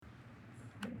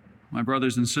My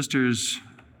brothers and sisters,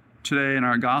 today in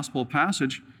our gospel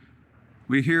passage,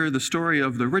 we hear the story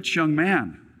of the rich young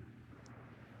man.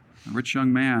 A rich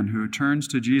young man who turns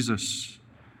to Jesus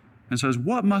and says,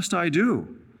 "What must I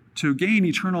do to gain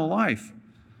eternal life?"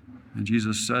 And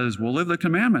Jesus says, "Well, live the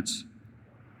commandments."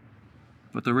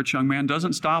 But the rich young man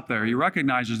doesn't stop there. He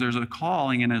recognizes there's a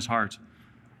calling in his heart,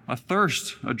 a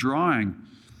thirst, a drawing.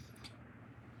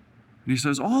 And he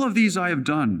says, "All of these I have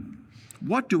done.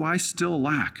 What do I still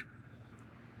lack?"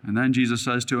 And then Jesus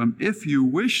says to him, "If you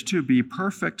wish to be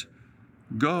perfect,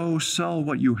 go sell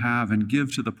what you have and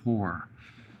give to the poor,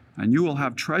 and you will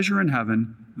have treasure in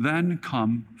heaven. Then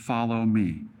come, follow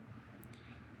me."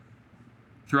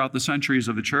 Throughout the centuries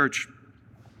of the church,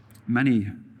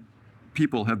 many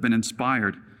people have been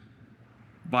inspired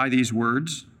by these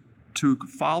words to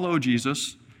follow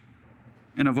Jesus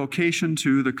in a vocation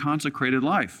to the consecrated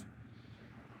life,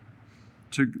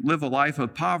 to live a life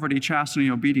of poverty, chastity,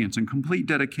 and obedience, and complete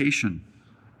dedication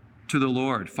to the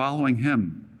Lord, following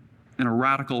Him in a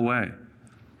radical way.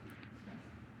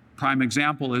 Prime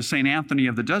example is St. Anthony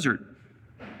of the Desert,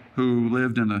 who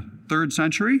lived in the 3rd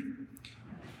century.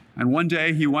 And one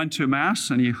day he went to Mass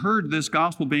and he heard this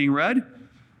gospel being read,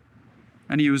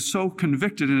 and he was so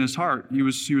convicted in his heart. He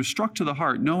was struck to the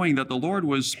heart, knowing that the Lord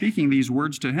was speaking these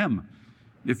words to him.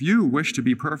 "If you wish to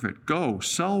be perfect, go,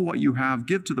 sell what you have,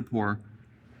 give to the poor,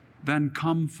 then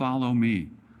come follow me."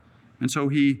 And so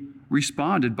he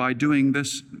responded by doing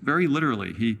this very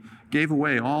literally. He gave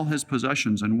away all his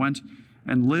possessions and went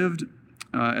and lived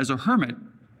as a hermit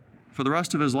for the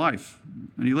rest of his life.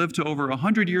 And he lived to over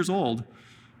 100 years old,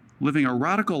 living a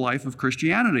radical life of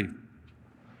Christianity.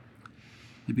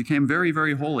 He became very,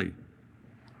 very holy.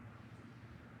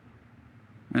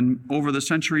 And over the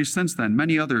centuries since then,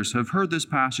 many others have heard this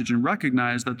passage and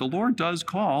recognized that the Lord does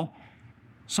call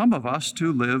some of us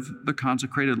to live the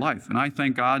consecrated life. And I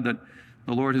thank God that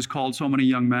the Lord has called so many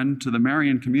young men to the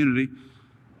Marian community,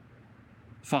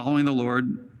 following the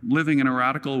Lord, living in a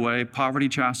radical way, poverty,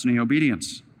 chastity, and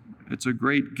obedience. It's a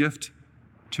great gift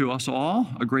to us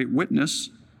all, a great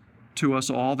witness to us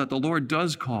all that the Lord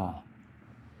does call,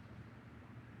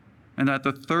 and that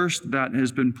the thirst that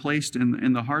has been placed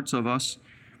in the hearts of us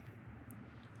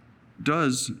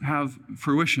does have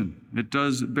fruition. It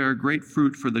does bear great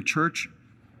fruit for the church,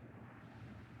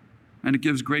 and it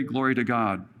gives great glory to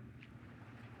God.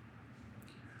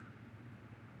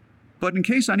 But in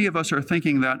case any of us are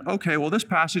thinking that, okay, well, this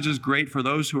passage is great for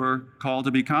those who are called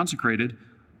to be consecrated,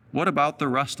 what about the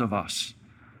rest of us?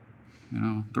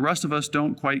 The rest of us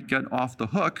don't quite get off the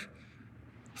hook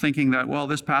thinking that, well,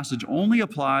 this passage only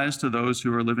applies to those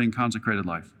who are living consecrated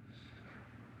life.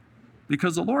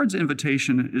 Because the Lord's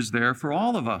invitation is there for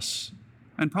all of us,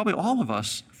 and probably all of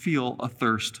us feel a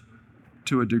thirst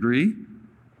to a degree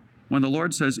when the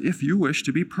Lord says, "If you wish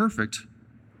to be perfect,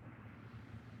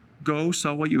 go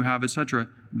sell what you have, etc.,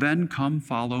 then come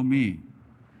follow me."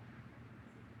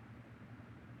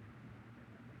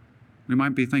 We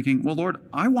might be thinking, "Well, Lord,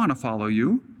 I want to follow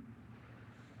you.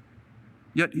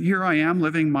 Yet here I am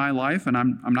living my life, and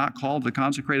I'm not called to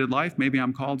consecrated life. Maybe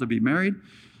I'm called to be married.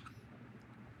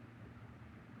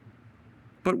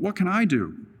 But what can I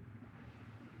do?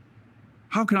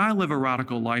 How can I live a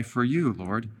radical life for you,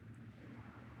 Lord?"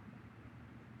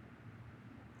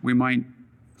 We might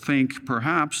think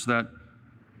perhaps that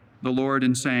the Lord,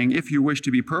 in saying, "If you wish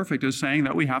to be perfect," is saying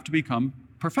that we have to become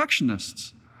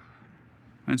perfectionists.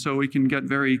 And so we can get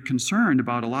very concerned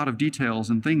about a lot of details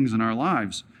and things in our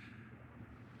lives.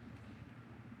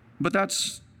 But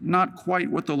that's not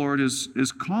quite what the Lord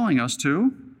is calling us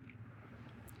to.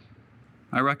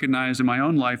 I recognize in my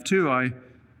own life, too, I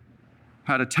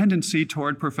had a tendency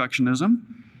toward perfectionism.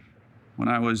 When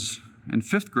I was in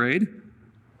 5th grade,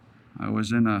 I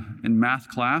was in math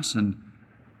class, and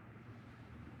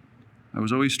I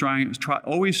was always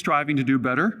striving to do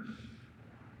better.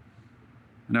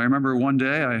 And I remember one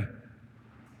day I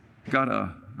got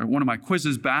one of my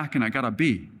quizzes back, and I got a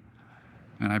B.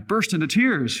 And I burst into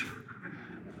tears.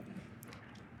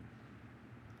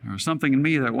 There was something in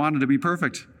me that wanted to be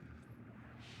perfect.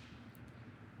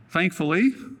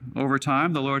 Thankfully, over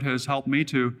time, the Lord has helped me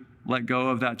to let go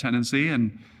of that tendency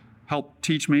and help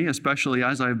teach me, especially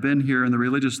as I've been here in the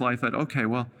religious life, that, okay,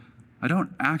 well, I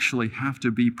don't actually have to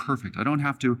be perfect. I don't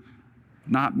have to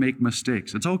not make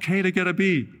mistakes. It's okay to get a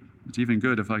B. It's even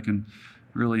good if I can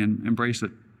really embrace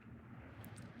it.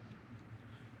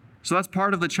 So that's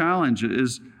part of the challenge,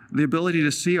 is the ability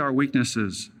to see our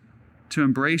weaknesses, to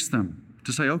embrace them,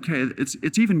 to say, okay,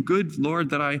 it's even good, Lord,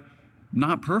 that I'm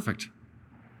not perfect,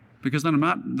 because then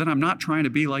I'm not trying to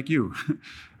be like you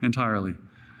entirely.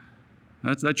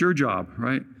 That's your job,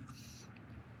 right?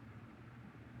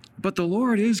 But the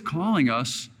Lord is calling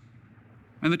us,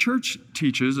 and the church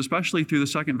teaches, especially through the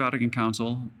Second Vatican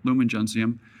Council, Lumen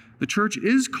Gentium, the church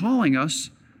is calling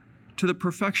us to the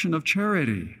perfection of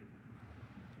charity,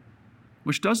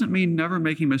 which doesn't mean never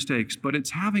making mistakes, but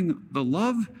it's having the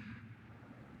love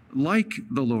like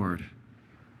the Lord.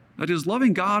 That is,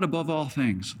 loving God above all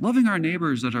things, loving our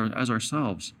neighbors as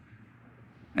ourselves,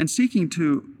 and seeking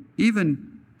to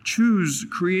even choose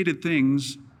created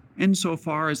things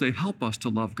insofar as they help us to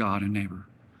love God and neighbor.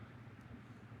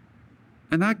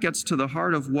 And that gets to the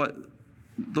heart of what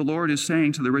the Lord is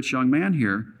saying to the rich young man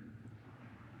here,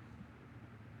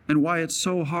 and why it's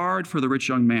so hard for the rich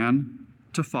young man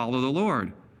to follow the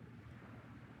Lord.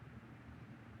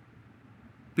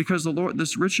 Because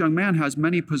this rich young man has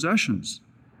many possessions.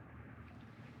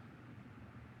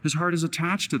 His heart is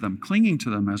attached to them, clinging to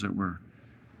them, as it were.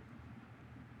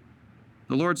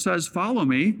 The Lord says, "Follow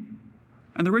me."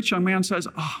 And the rich young man says,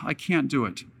 "I can't do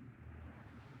it.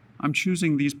 I'm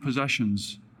choosing these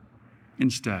possessions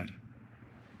instead."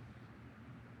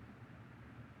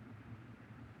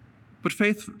 But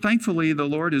thankfully, the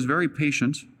Lord is very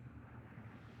patient,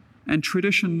 and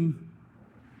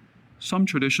some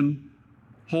tradition,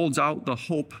 holds out the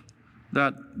hope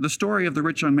that the story of the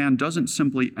rich young man doesn't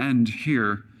simply end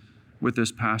here with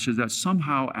this passage, that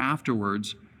somehow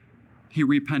afterwards he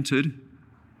repented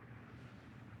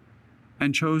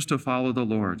and chose to follow the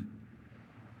Lord.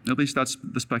 At least that's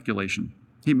the speculation.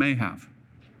 He may have.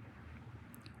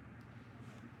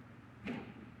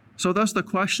 So thus the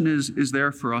question is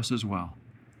there for us as well.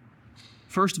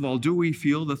 First of all, do we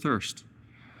feel the thirst?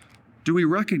 Do we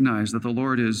recognize that the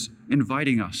Lord is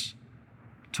inviting us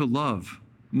to love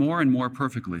more and more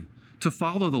perfectly, to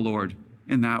follow the Lord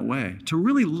in that way, to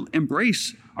really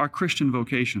embrace our Christian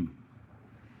vocation,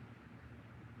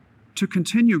 to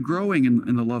continue growing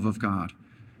in the love of God,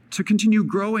 to continue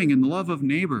growing in the love of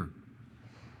neighbor,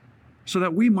 so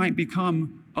that we might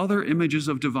become other images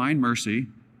of divine mercy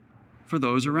for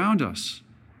those around us?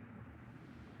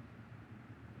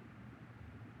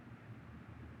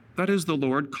 That is the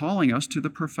Lord calling us to the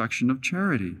perfection of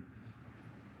charity.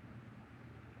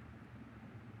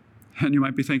 And you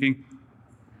might be thinking,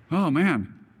 "Oh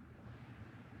man,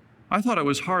 I thought it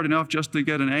was hard enough just to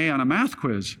get an A on a math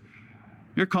quiz.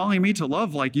 You're calling me to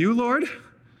love like you, Lord?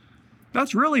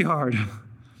 That's really hard."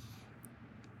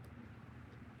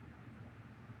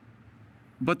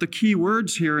 But the key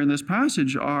words here in this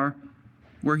passage are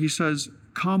where he says,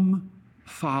 "Come,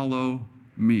 follow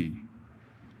me."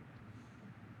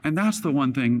 And that's the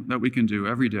one thing that we can do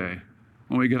every day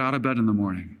when we get out of bed in the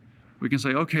morning. We can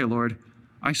say, "Okay, Lord,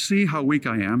 I see how weak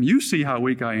I am. You see how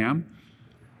weak I am.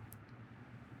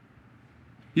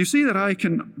 You see that I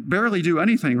can barely do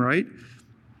anything right.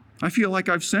 I feel like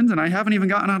I've sinned and I haven't even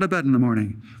gotten out of bed in the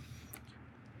morning.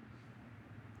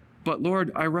 But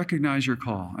Lord, I recognize your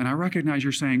call, and I recognize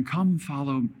you're saying, come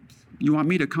follow. You want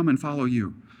me to come and follow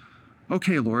you.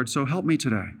 Okay, Lord, so help me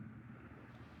today.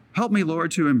 Help me, Lord,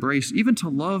 to embrace, even to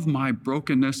love my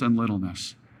brokenness and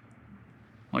littleness,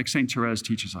 like St. Therese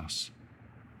teaches us.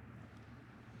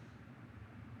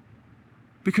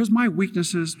 Because my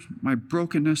weaknesses, my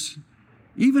brokenness,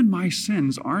 even my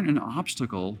sins aren't an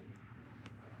obstacle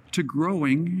to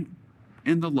growing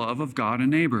in the love of God and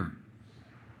neighbor.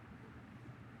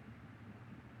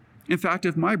 In fact,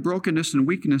 if my brokenness and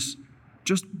weakness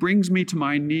just brings me to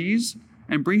my knees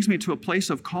and brings me to a place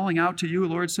of calling out to you,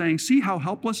 Lord, saying, see how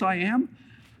helpless I am?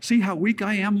 See how weak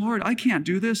I am, Lord? I can't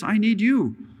do this. I need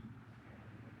you.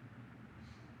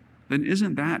 Then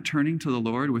isn't that turning to the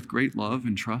Lord with great love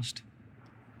and trust?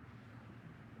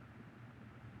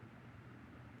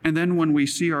 And then when we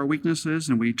see our weaknesses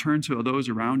and we turn to those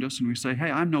around us and we say, hey,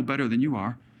 I'm no better than you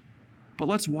are, but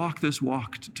let's walk this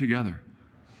walk together.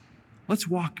 Let's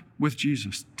walk with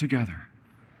Jesus together.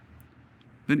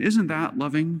 Then isn't that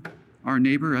loving our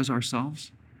neighbor as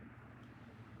ourselves?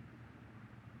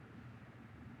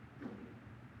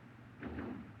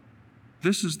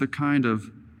 This is the kind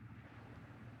of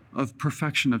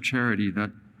perfection of charity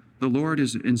that the Lord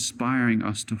is inspiring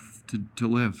us to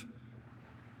live.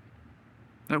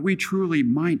 That we truly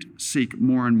might seek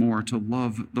more and more to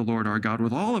love the Lord our God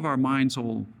with all of our mind,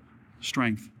 soul,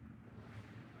 strength.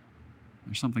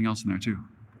 There's something else in there too.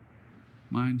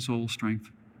 Mind, soul, strength,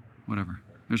 whatever.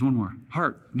 There's one more.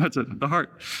 Heart. That's it. The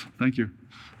heart. Thank you.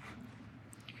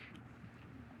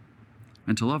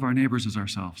 And to love our neighbors as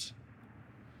ourselves.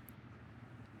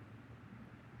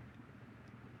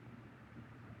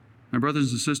 My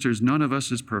brothers and sisters, none of us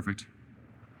is perfect.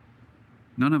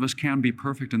 None of us can be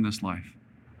perfect in this life.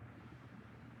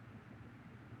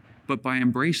 But by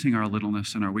embracing our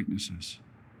littleness and our weaknesses,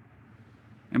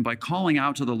 and by calling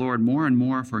out to the Lord more and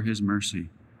more for his mercy,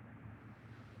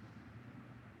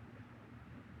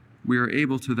 we are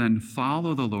able to then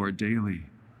follow the Lord daily.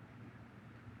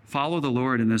 Follow the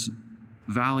Lord in this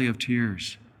valley of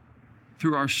tears,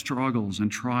 through our struggles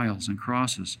and trials and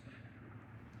crosses,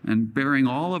 and bearing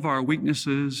all of our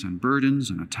weaknesses and burdens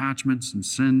and attachments and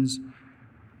sins,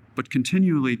 but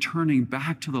continually turning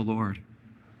back to the Lord,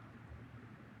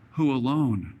 who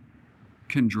alone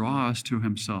can draw us to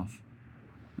himself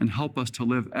and help us to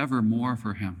live ever more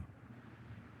for him.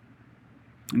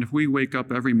 And if we wake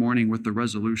up every morning with the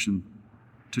resolution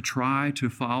to try to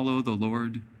follow the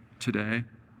Lord today,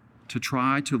 to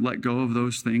try to let go of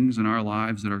those things in our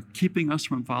lives that are keeping us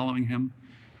from following him,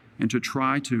 and to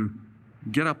try to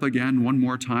get up again one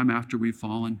more time after we've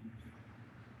fallen,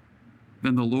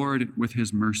 then the Lord, with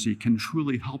his mercy, can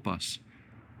truly help us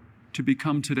to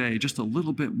become today just a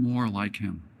little bit more like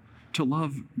him, to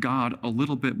love God a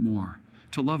little bit more,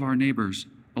 to love our neighbors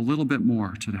a little bit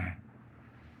more today.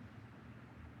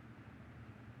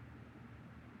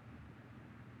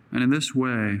 And in this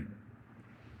way,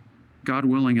 God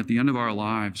willing, at the end of our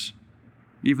lives,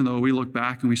 even though we look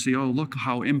back and we see, oh, look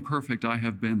how imperfect I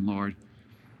have been, Lord,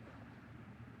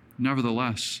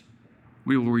 nevertheless,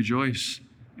 we will rejoice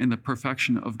in the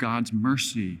perfection of God's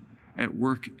mercy at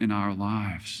work in our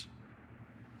lives,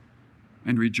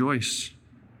 and rejoice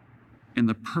in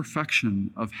the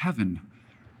perfection of heaven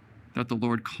that the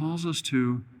Lord calls us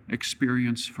to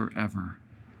experience forever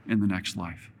in the next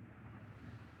life.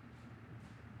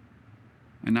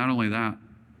 And not only that,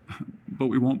 but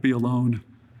we won't be alone,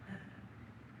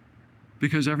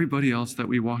 because everybody else that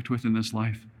we walked with in this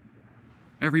life,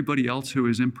 everybody else who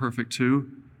is imperfect too,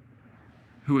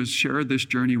 who has shared this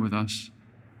journey with us,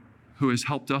 who has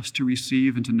helped us to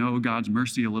receive and to know God's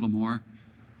mercy a little more,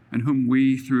 and whom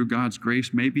we, through God's grace,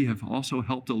 maybe have also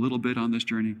helped a little bit on this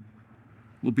journey,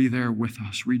 will be there with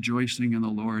us, rejoicing in the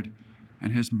Lord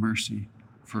and his mercy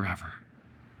forever.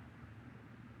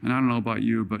 And I don't know about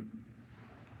you, but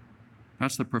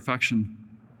that's the perfection.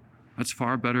 That's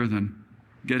far better than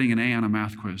getting an A on a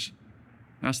math quiz.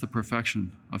 That's the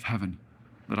perfection of heaven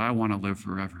that I want to live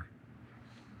forever.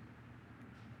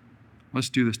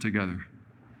 Let's do this together,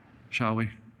 shall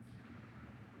we?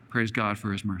 Praise God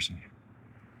for his mercy.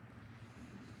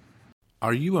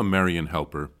 Are you a Marian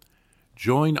helper?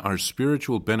 Join our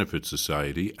Spiritual Benefit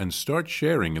Society and start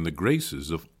sharing in the graces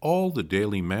of all the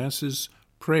daily masses,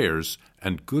 prayers,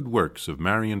 and good works of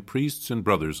Marian priests and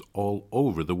brothers all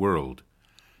over the world.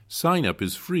 Sign up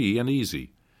is free and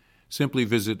easy. Simply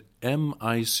visit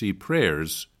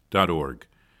micprayers.org.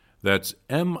 That's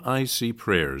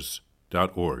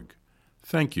micprayers.org.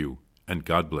 Thank you, and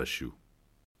God bless you.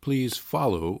 Please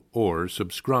follow or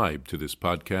subscribe to this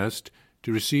podcast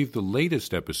to receive the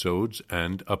latest episodes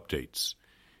and updates.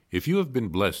 If you have been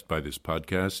blessed by this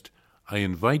podcast, I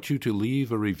invite you to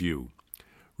leave a review.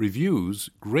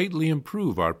 Reviews greatly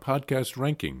improve our podcast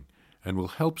ranking and will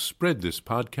help spread this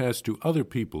podcast to other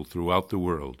people throughout the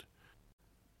world.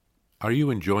 Are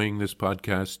you enjoying this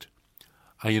podcast?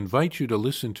 I invite you to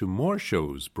listen to more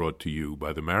shows brought to you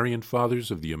by the Marian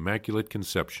Fathers of the Immaculate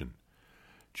Conception.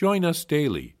 Join us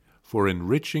daily for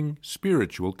enriching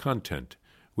spiritual content,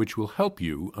 which will help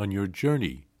you on your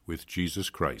journey with Jesus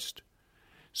Christ.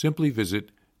 Simply visit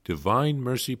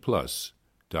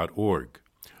DivineMercyPlus.org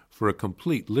for a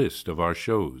complete list of our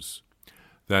shows.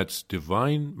 That's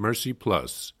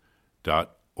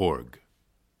DivineMercyPlus.org.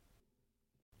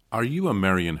 Are you a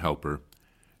Marian helper?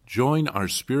 Join our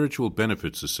Spiritual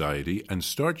Benefit Society and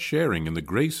start sharing in the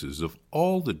graces of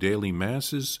all the daily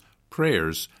masses,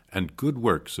 prayers, and good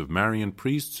works of Marian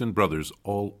priests and brothers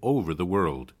all over the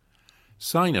world.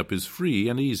 Sign up is free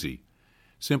and easy.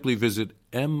 Simply visit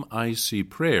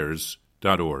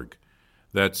micprayers.org.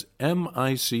 That's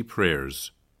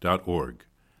micprayers.org.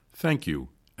 Thank you,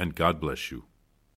 and God bless you.